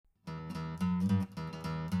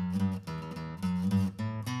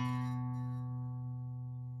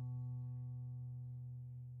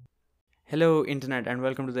Hello, Internet, and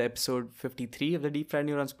welcome to the episode 53 of the Deep Fried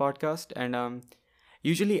Neurons podcast. And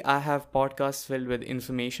usually I have podcasts filled with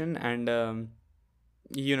information and,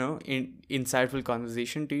 insightful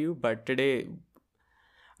conversation to you. But today,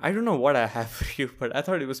 I don't know what I have for you, but I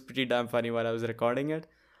thought it was pretty damn funny while I was recording it.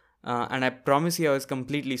 And I promise you, I was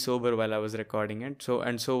completely sober while I was recording it.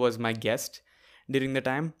 So was my guest during the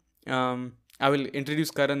time. I will introduce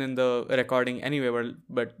Karan in the recording anyway,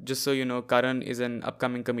 but just so you know, Karan is an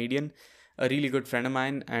upcoming comedian, a really good friend of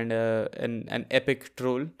mine, and an epic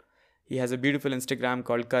troll. He has a beautiful Instagram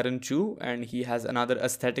called Karan Chu, and he has another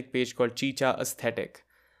aesthetic page called Chicha Aesthetic.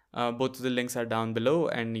 Both of the links are down below,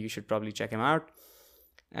 and you should probably check him out.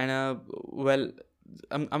 And well,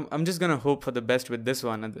 I'm just gonna hope for the best with this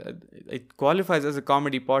one. It qualifies as a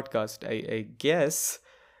comedy podcast, I guess.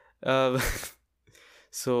 Uh,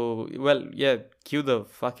 so well, yeah. Cue the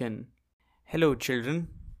fucking hello, children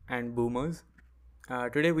and boomers.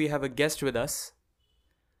 Today we have a guest with us.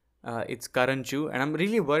 It's Karan Chu, and I'm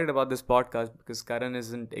really worried about this podcast because Karan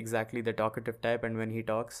isn't exactly the talkative type, and when he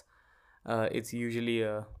talks, it's usually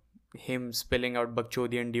him spilling out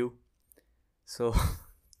Bakchodian dew. So,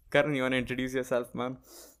 Karan, you wanna introduce yourself, man?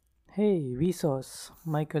 Hey, Vsauce,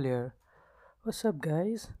 Michael here. What's up,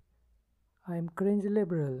 guys? I'm cringe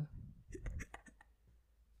liberal.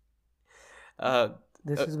 Uh,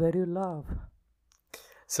 This uh, is where you laugh.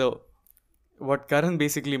 so, what Karan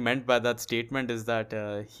basically meant by that statement is that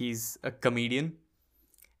he's a comedian,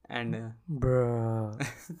 and Bruh.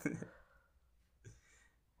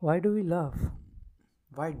 Why do we laugh?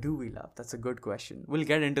 why do we laugh? That's a good question. We'll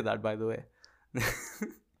get into that, by the way.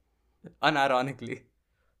 Unironically,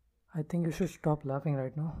 I think you should stop laughing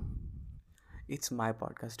right now. it's my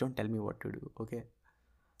podcast. Don't tell me what to do, okay?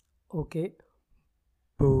 Okay.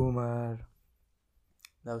 Boomer.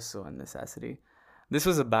 That was so unnecessary. This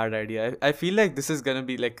was a bad idea. I feel like this is gonna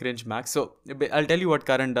be like cringe max. So I'll tell you what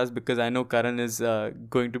Karan does because I know Karan is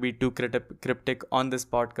going to be too cryptic on this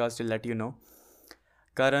podcast to let you know.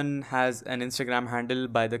 Karan has an Instagram handle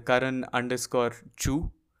by the Karan underscore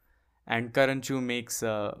Chu, and Karan Chu makes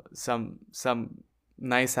some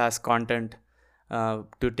nice ass content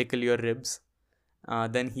to tickle your ribs.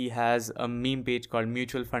 Then he has a meme page called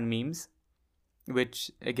Mutual Fund Memes,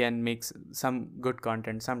 which again makes some good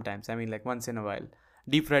content sometimes. I mean, like once in a while.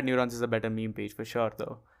 Deep Fried Neurons is a better meme page for sure,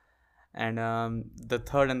 though. And the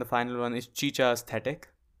third and the final one is Chicha Aesthetic,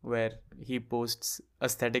 where he posts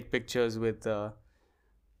aesthetic pictures with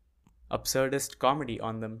absurdist comedy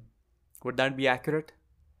on them. Would that be accurate?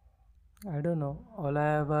 I don't know. All I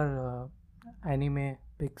have are anime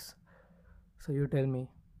pics. So you tell me,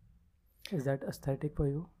 is that aesthetic for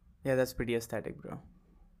you? Yeah, that's pretty aesthetic, bro.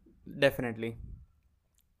 Definitely.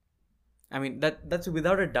 I mean, that's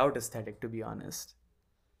without a doubt aesthetic, to be honest.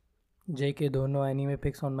 JK, don't know anime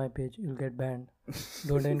pics on my page. You'll get banned.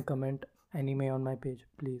 Don't even comment anime on my page,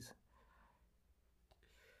 please.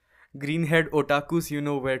 Greenhead otakus, you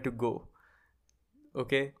know where to go.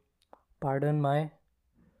 Okay? Pardon my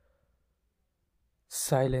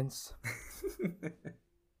silence.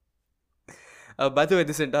 By the way,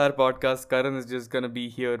 this entire podcast, Karan is just gonna be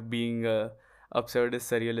here being absurdist,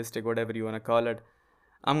 surrealistic, whatever you wanna call it.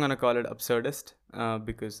 I'm gonna call it absurdist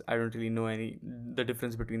because I don't really know the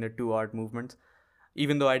difference between the two art movements.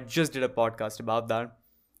 Even though I just did a podcast about that,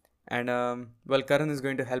 and well, Karan is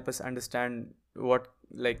going to help us understand what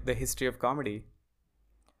like the history of comedy.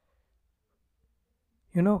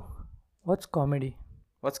 You know, what's comedy?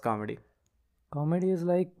 What's comedy? Comedy is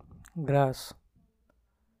like grass.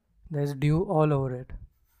 There's dew all over it.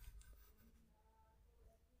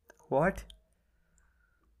 What?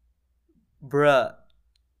 Bruh,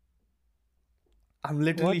 I'm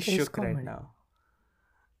literally What is shook right comedy? now.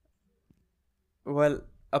 Well,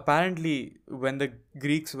 apparently, when the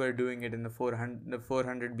Greeks were doing it in the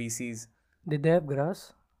 400 BCs, Did they have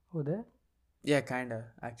grass over there? yeah, kinda,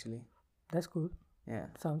 actually. That's cool. Yeah.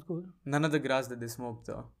 Sounds cool. None of the grass that they smoked,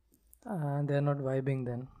 though. They're not vibing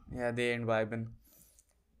then. Yeah, they ain't vibing.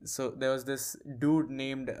 So there was this dude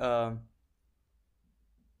named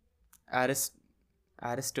Arist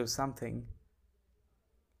Aristo something.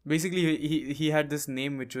 Basically, he had this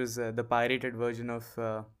name which was the pirated version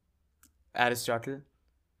of Aristotle.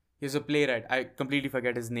 He was a playwright. I completely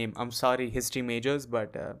forget his name. I'm sorry, history majors,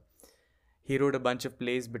 but he wrote a bunch of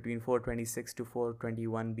plays between 426 to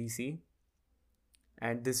 421 BC.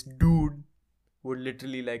 And this dude would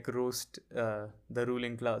literally like roast the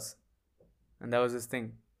ruling class. And that was his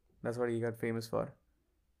thing. That's what he got famous for.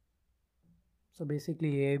 So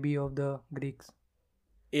basically, AIB of the Greeks.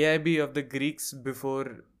 AIB of the Greeks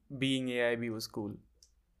before being AIB was cool.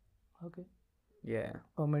 Okay. Yeah.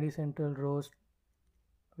 Comedy Central roast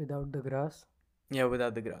Without the grass. Yeah,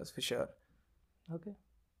 without the grass, for sure. Okay.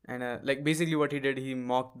 And like basically what he did, he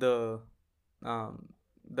mocked um,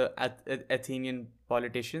 the Athenian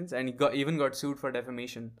politicians, and he even got sued for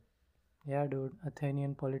defamation. Yeah, dude.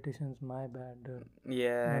 Athenian politicians, my bad, dude.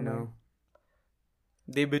 Yeah, No, I no. know.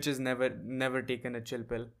 They bitches never taken a chill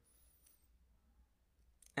pill.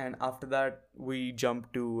 And after that, we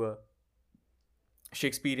jump to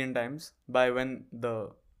Shakespearean times, by when the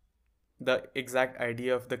exact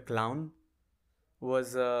idea of the clown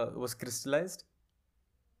was crystallized,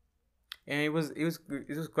 and it was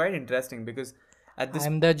quite interesting because at this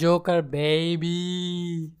I'm the Joker,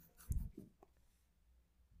 baby.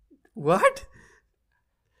 what?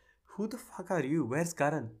 Who the fuck are you? Where's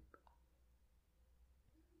Karan?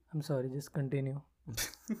 I'm sorry, just continue.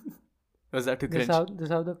 Was that too This cringe?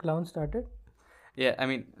 how the clown started? Yeah, I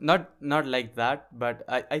mean, not like that, but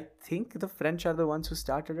I think the French are the ones who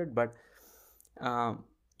started it, but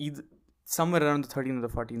either somewhere around the 13th or the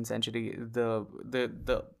 14th century,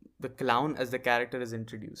 the clown as the character is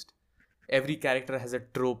introduced. Every character has a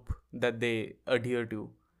trope that they adhere to.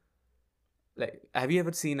 Like, have you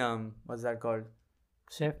ever seen what's that called?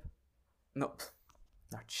 Chef. No,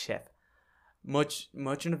 not Chef.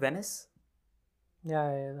 Merchant of Venice. Yeah,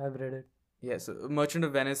 I've read it. Yeah, so Merchant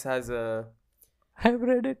of Venice has a I've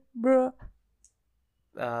read it, bro.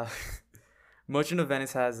 uh, Merchant of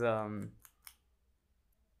Venice has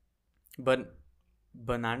Bernardo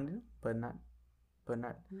Bernard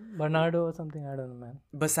Bernard Bernardo or something. I don't know, man.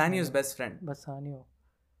 Bassanio's best friend. Bassanio.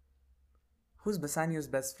 Who's Bassanio's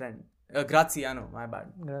best friend? Graziano, my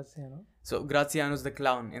bad. Graziano. So Graziano's the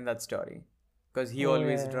clown in that story, because he Oh,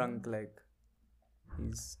 always yeah. drunk, like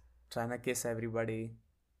he's trying to kiss everybody.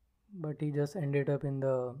 But he just ended up in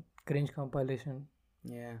the cringe compilation.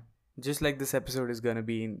 Yeah, just like this episode is gonna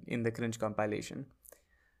be in the cringe compilation.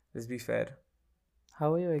 Let's be fair.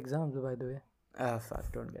 How are your exams, by the way?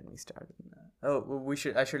 Fuck! Don't get me started. Oh,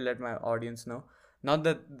 I should let my audience know. Not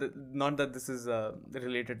that this is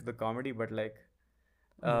related to the comedy, but like,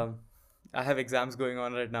 I have exams going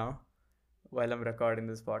on right now while I'm recording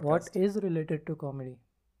this podcast. What is related to comedy?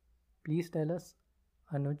 Please tell us,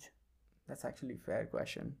 Anuj. That's actually a fair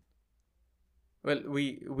question. Well,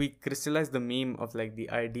 we crystallized the meme of like the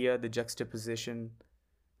idea, the juxtaposition,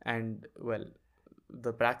 and well,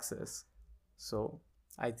 the praxis. So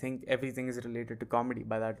I think everything is related to comedy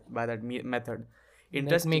by that method.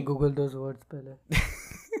 Let me Google those words, pehle.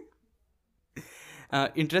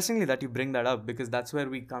 Interestingly that you bring that up, because that's where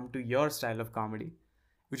we come to your style of comedy,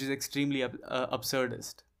 which is extremely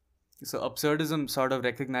absurdist. So absurdism sort of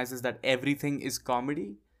recognizes that everything is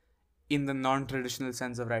comedy in the non-traditional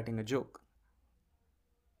sense of writing a joke.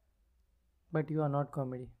 But you are not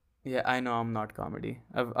comedy. Yeah, I know I'm not comedy.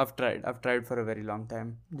 I've tried for a very long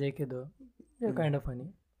time. JK though, you're kind of funny.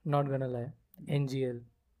 Not gonna lie. NGL.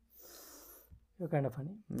 You're kind of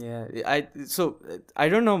funny. Yeah, I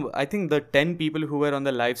don't know. I think the 10 people who were on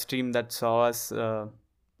the live stream that saw us,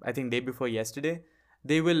 I think day before yesterday,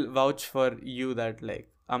 they will vouch for you that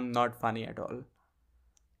like I'm not funny at all.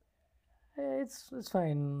 It's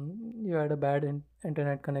fine. You had a bad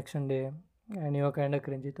internet connection day, and you're kind of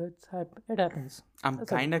cringy. So it happens. I'm That's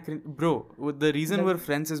kind of bro. The reason we're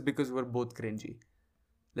friends is because we're both cringy.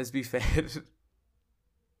 Let's be fair.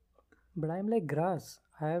 But I'm like grass.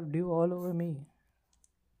 I have dew all over me.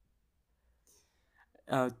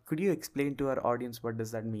 Could you explain to our audience what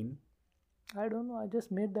does that mean? I don't know. I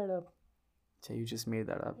just made that up. So you just made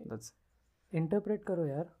that up. That's Interpret karo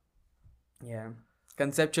yaar. yeah.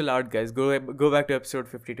 Conceptual art, guys. Go back to episode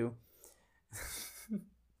 52.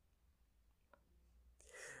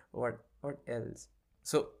 What else?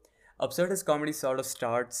 So absurdist comedy sort of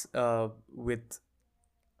starts with.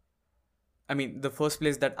 I mean, the first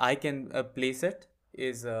place that I can place it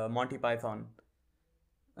is Monty Python.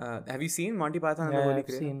 Have you seen Monty Python and the Holy I've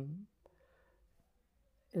Grail? seen.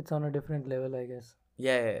 It's on a different level, I guess.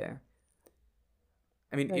 Yeah.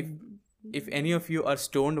 I mean, Like, if any of you are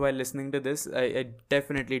stoned while listening to this, I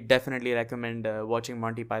definitely recommend watching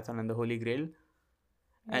Monty Python and the Holy Grail.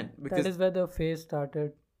 And because that is where the phase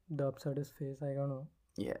started, the absurdist phase. I don't know.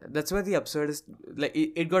 yeah, that's where the absurdist, like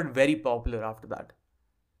it got very popular after that.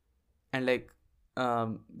 And like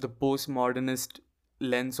the postmodernist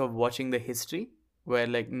lens of watching the history, where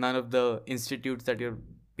like none of the institutes that your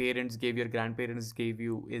parents gave, your grandparents gave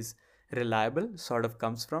you is reliable, sort of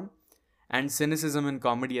comes from. And cynicism and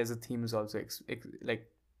comedy as a theme is also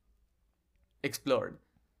explored.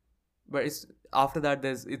 But it's after that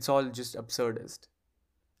it's all just absurdist.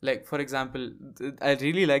 Like for example, I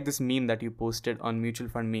really like this meme that you posted on Mutual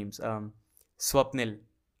Fund Memes. Swapnil.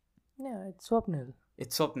 Yeah, it's Swapnil.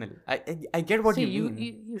 It's Swapnil. I get what See, you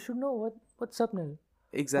mean. you should know what's Swapnil.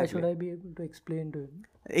 Why Exactly. should I be able to explain to him?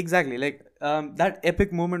 Exactly. Like that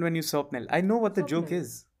epic moment when you Swapnil. I know what the joke Swapnil.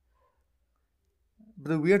 is. But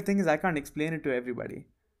the weird thing is I can't explain it to everybody.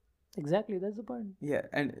 Exactly, that's the point. Yeah,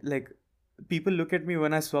 and like people look at me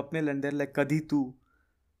when I Swapnil and they're like Kadhi tu.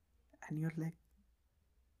 And you're like,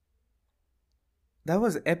 that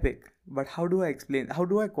was epic. But how do I explain? How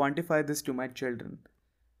do I quantify this to my children?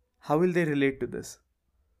 How will they relate to this?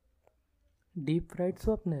 Deep fried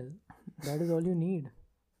Swapnil. That is all you need.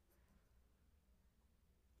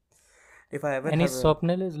 If I ever Any have a,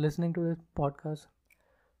 Swapnil is listening to this podcast,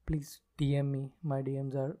 please DM me. My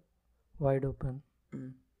DMs are wide open.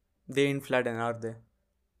 they in flood and are they?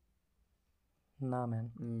 Nah,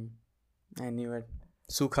 man. I knew it.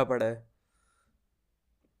 Sukha pada hai.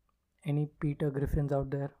 Any Peter Griffins out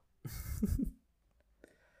there?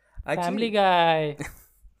 Actually, Family Guy.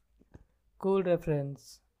 Cool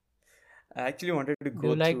reference. I actually wanted to Do go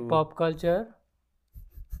you like through pop culture?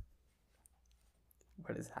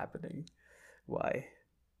 what is happening. Why?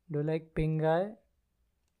 Do you like Pink Guy?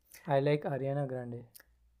 I like Ariana Grande.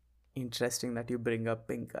 Interesting that you bring up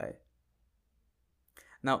Pink Eye.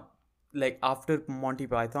 Now, like after Monty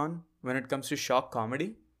Python, when it comes to shock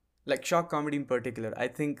comedy, like shock comedy in particular, I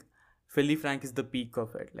think Philly Frank is the peak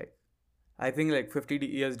of it. Like, I think like 50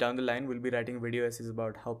 years down the line, we'll be writing video essays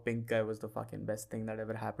about how Pink Guy was the fucking best thing that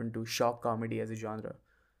ever happened to shock comedy as a genre.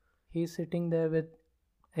 He's sitting there with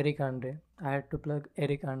Eric Andre. I had to plug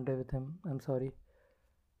Eric Andre with him. I'm sorry.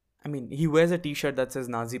 I mean, he wears a t-shirt that says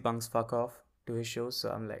Nazi punks fuck off to his shows, so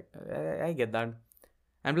I'm like, I get that.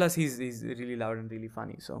 And plus, he's really loud and really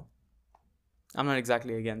funny, so I'm not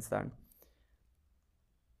exactly against that.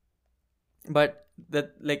 But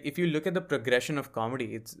that, like, if you look at the progression of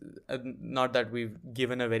comedy, it's not that we've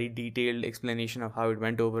given a very detailed explanation of how it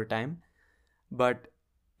went over time, but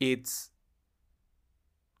it's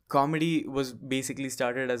comedy was basically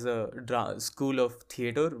started as a school of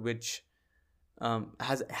theater which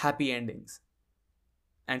has happy endings,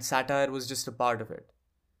 and satire was just a part of it.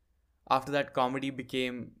 After that, comedy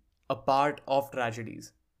became a part of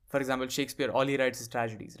tragedies. For example, Shakespeare, all he writes is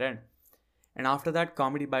tragedies, right? And after that,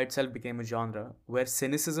 comedy by itself became a genre where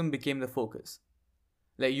cynicism became the focus.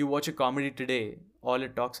 Like, you watch a comedy today, all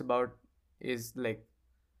it talks about is like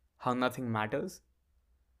how nothing matters.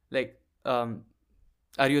 Like, are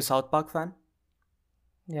you a South Park fan?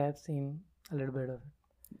 Yeah, I've seen a little bit of it.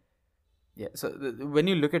 Yeah, so when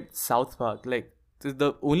you look at South Park, like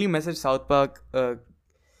the only message South Park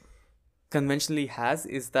conventionally has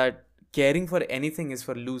is that caring for anything is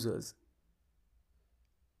for losers.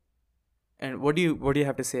 And what do you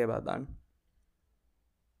have to say about that?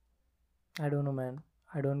 I don't know, man.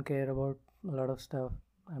 I don't care about a lot of stuff.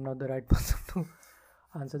 I'm not the right person to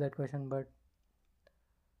answer that question, but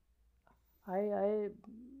I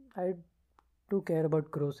do care about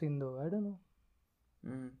Crow Scene though. I don't know.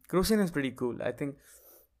 Crow Scene is pretty cool. I think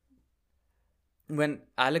when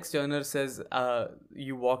Alex Turner says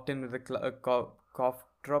you walked in with a cough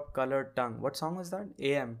drop colored tongue. What song was that?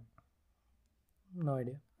 AM. No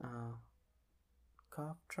idea.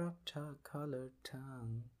 Cough drop colored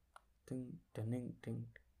tongue. Ding, ding, ding.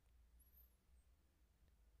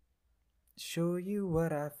 Show you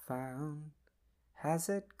what I found. Has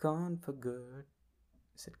it gone for good?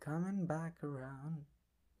 Is it coming back around?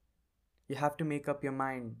 You have to make up your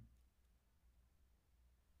mind.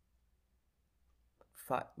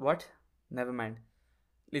 What? Never mind.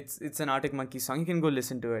 It's an Arctic Monkeys song. You can go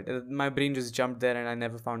listen to it. My brain just jumped there and I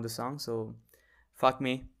never found the song, so fuck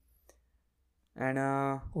me. And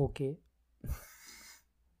Okay.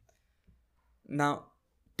 now,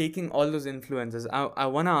 taking all those influences, I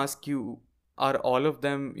want to ask you, are all of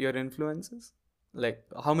them your influences? Like,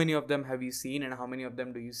 how many of them have you seen and how many of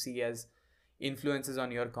them do you see as influences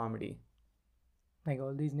on your comedy? Like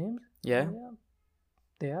all these names? Yeah?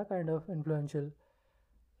 They are kind of influential.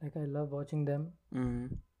 Like, I love watching them.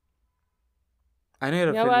 I know you're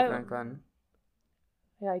a Philly Frank fan.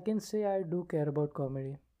 Yeah, I can say I do care about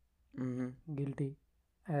comedy. Guilty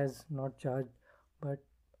as not charged, but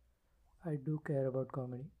I do care about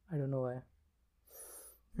comedy. I don't know why.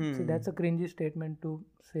 See, that's a cringy statement to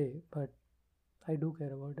say, but I do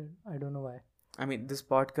care about it. I don't know why. I mean, this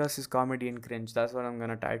podcast is comedy and cringe. That's what I'm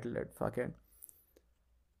gonna title it. Fuck it.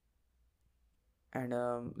 And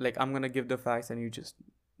like, I'm gonna give the facts, and you just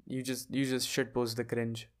shitpost the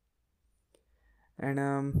cringe.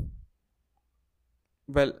 And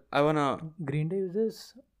well, I wanna. Green Day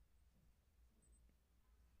uses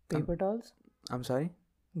paper towels. I'm sorry.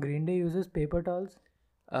 Green Day uses paper towels.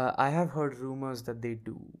 I have heard rumors that they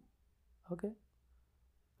do. Okay.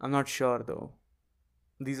 I'm not sure though.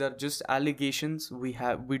 These are just allegations. We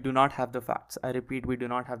do not have the facts. I repeat, we do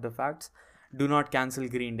not have the facts. Do not cancel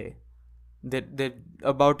Green Day. They're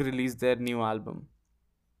about to release their new album,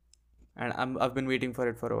 and I've been waiting for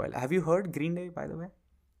it for a while. Have you heard Green Day, by the way?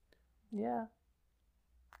 Yeah,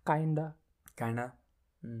 kinda. Kinda.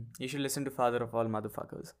 You should listen to Father of All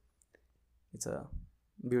Motherfuckers. It's a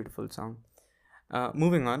beautiful song.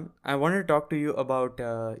 Moving on, I want to talk to you about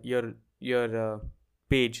your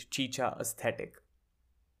page, Chicha Aesthetic.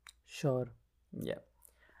 Sure. Yeah.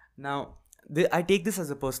 Now, I take this as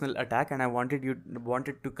a personal attack, and I wanted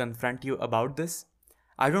to confront you about this.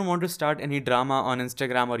 I don't want to start any drama on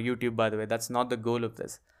Instagram or YouTube, by the way. That's not the goal of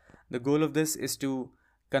this. The goal of this is to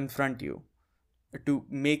confront you, to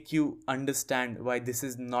make you understand why this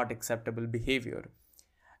is not acceptable behavior.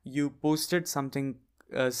 You posted something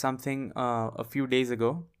a few days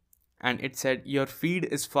ago, and it said your feed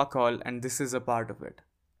is fuck all, and this is a part of it.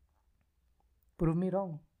 Prove me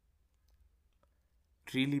wrong.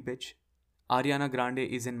 Really, bitch? Ariana Grande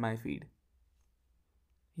is in my feed.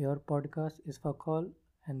 Your podcast is fuck all,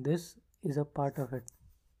 and this is a part of it.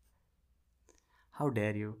 How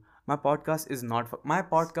dare you? My podcast is not. My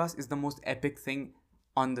podcast is the most epic thing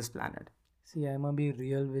on this planet. See, I'ma be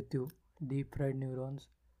real with you. Deep fried neurons.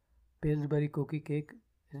 Pillsbury cookie cake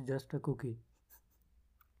is just a cookie.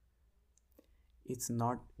 It's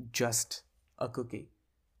not just a cookie.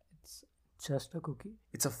 It's just a cookie.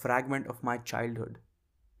 It's a fragment of my childhood.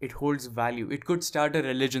 It holds value. It could start a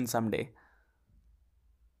religion someday.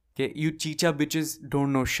 Okay, you chicha bitches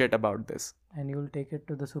don't know shit about this. And you'll take it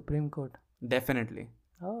to the Supreme Court. Definitely.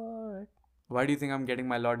 Alright. Why do you think I'm getting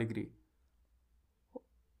my law degree?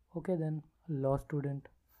 Okay then, law student.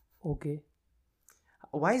 Okay.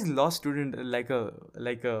 Why is law student like a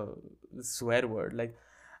swear word? Like,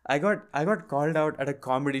 I got called out at a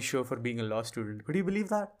comedy show for being a law student. Could you believe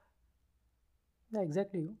that? Yeah,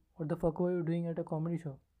 exactly. What the fuck were you doing at a comedy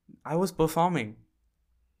show? I was performing.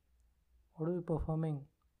 What are you performing?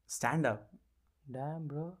 Stand up. Damn,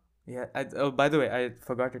 bro. Yeah. By the way, I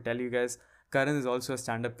forgot to tell you guys, Karan is also a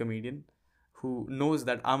stand-up comedian who knows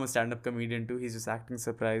that I'm a stand-up comedian too. He's just acting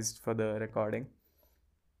surprised for the recording.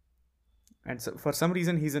 And so for some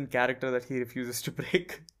reason, he's in character that he refuses to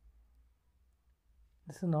break.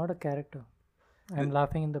 This is not a character. I'm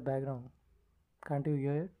laughing in the background. Can't you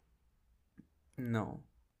hear it? No.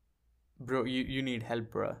 Bro, you need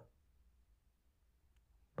help, bro.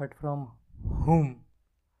 But from whom?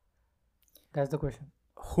 That's the question.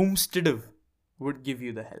 Whomstead would give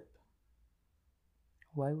you the help.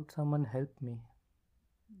 Why would someone help me?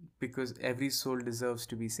 Because every soul deserves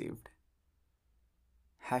to be saved.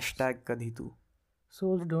 Hashtag Kadhitu.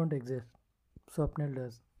 Souls don't exist. Swapnil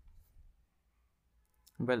does.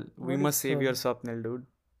 Well, we must save your Swapnil, dude.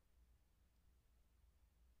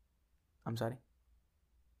 I'm sorry.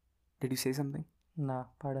 Did you say something? Nah,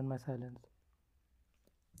 pardon my silence.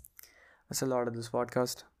 That's a lot of this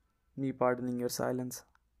podcast. Me pardoning your silence.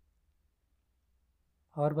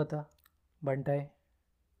 और बता, Bantai.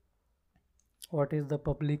 What is the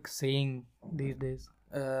public saying these days?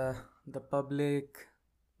 The public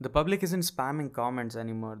isn't spamming comments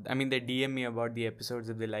anymore. I mean, they DM me about the episodes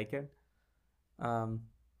if they like it.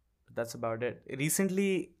 That's about it.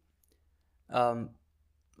 Recently, all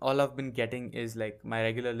I've been getting is like my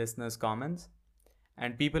regular listeners' comments,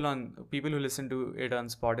 and people who listen to it on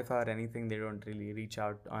Spotify or anything. They don't really reach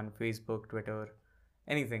out on Facebook, Twitter,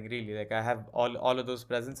 anything really. Like I have all of those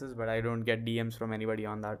presences, but I don't get DMs from anybody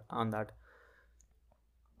on that.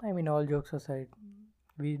 I mean, all jokes aside,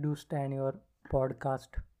 we do stand your podcast.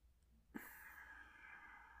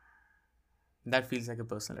 That feels like a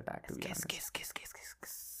personal attack, to be honest. Kiss.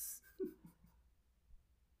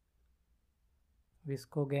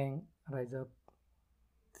 Visco gang, rise up.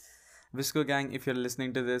 Visco gang, if you're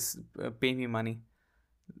listening to this, pay me money.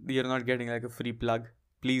 You're not getting like a free plug.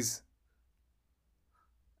 Please.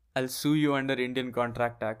 I'll sue you under Indian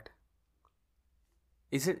Contract Act.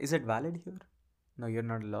 Is it valid here? No, you're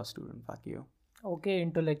not a law student. Fuck you. Okay,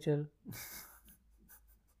 intellectual.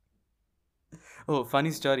 Oh,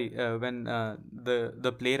 funny story. When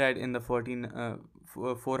the playwright in the 400s,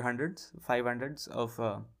 500s of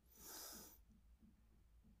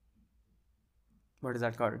what is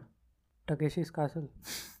that called? Takeshi's Castle.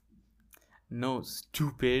 No,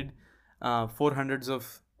 stupid.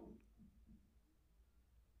 400s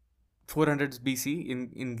BC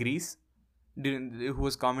in Greece, who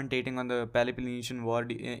was commentating on the Peloponnesian War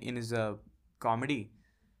in his comedy.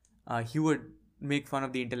 He would make fun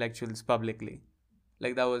of the intellectuals publicly.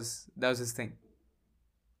 Like that was his thing.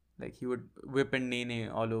 Like he would whip and nay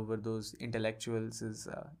all over those intellectuals'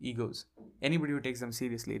 egos. Anybody who takes them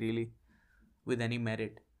seriously, really. with any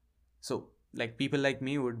merit. So, like, people like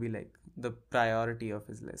me would be like the priority of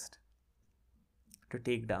his list to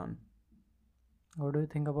take down. What do you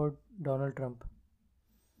think about Donald Trump?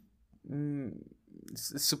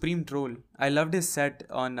 Supreme troll. I loved his set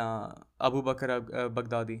on Abu Bakr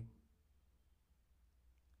Baghdadi.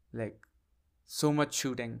 Like, so much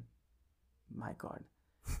shooting. My God.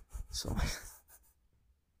 So much.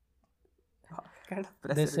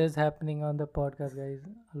 This is happening on the podcast, guys.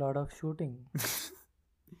 A lot of shooting.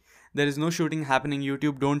 There is no shooting happening.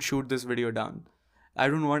 YouTube, don't shoot this video down. I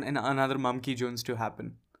don't want another Mumkey Jones to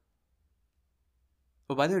happen.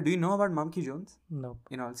 Oh, by the way, do you know about Mumkey Jones? No.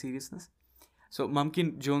 In all seriousness. So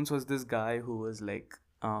Mumkey Jones was this guy who was like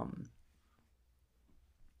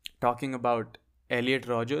talking about Elliot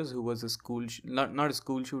Rogers, who was a school not a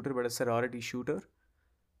school shooter but a sorority shooter.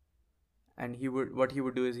 And what he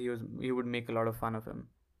would do is he would make a lot of fun of him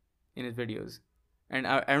in his videos. And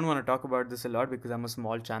I don't want to talk about this a lot because I'm a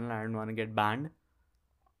small channel. I don't want to get banned.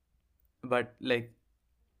 But like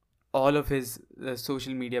all of his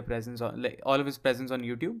social media presence, all of his presence on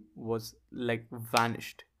YouTube was like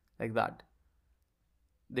vanished like that.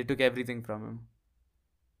 They took everything from him.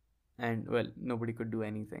 And well, nobody could do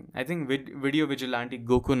anything. I think video vigilante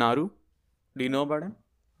Goku Naru. Do you know about him?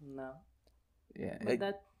 No. Yeah.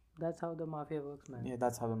 But that's how the mafia works, man. Yeah,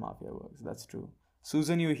 that's how the mafia works. That's true.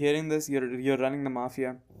 Susan, you hearing this? You're running the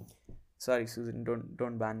mafia. Sorry, Susan,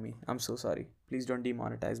 don't ban me. I'm so sorry. Please don't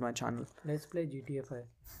demonetize my channel. Let's play GTA 5.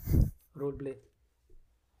 Roleplay.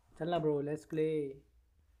 Chalna, bro. Let's play.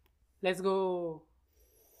 Let's go.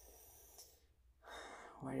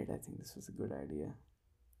 Why did I think this was a good idea?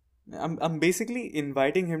 I'm basically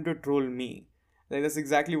inviting him to troll me. Like that's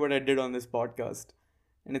exactly what I did on this podcast,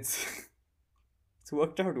 and it's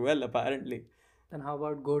worked out well apparently. Then how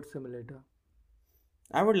about Goat Simulator?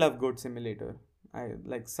 I would love Goat Simulator. I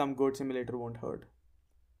like some Goat Simulator won't hurt.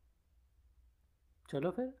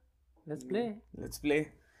 Chalo fir. Let's play. Let's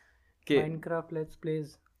play. Okay. Minecraft Let's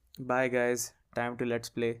Plays. Bye guys. Time to let's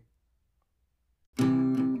play.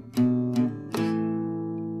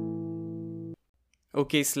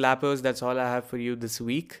 Okay, slappers, that's all I have for you this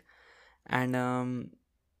week. And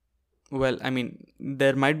well, I mean,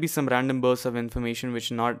 there might be some random bursts of information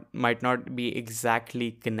which might not be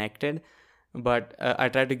exactly connected, but I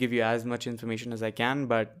try to give you as much information as I can.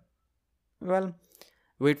 But well,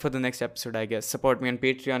 wait for the next episode, I guess. Support me on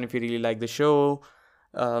Patreon if you really like the show.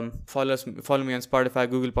 Follow me on Spotify,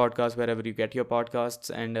 Google Podcasts, wherever you get your podcasts,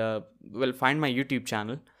 and well, find my YouTube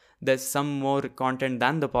channel. There's some more content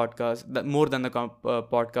than the podcast, more than the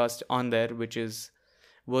podcast on there, which is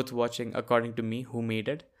worth watching according to me, who made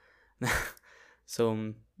it.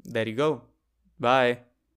 So there you go. Bye.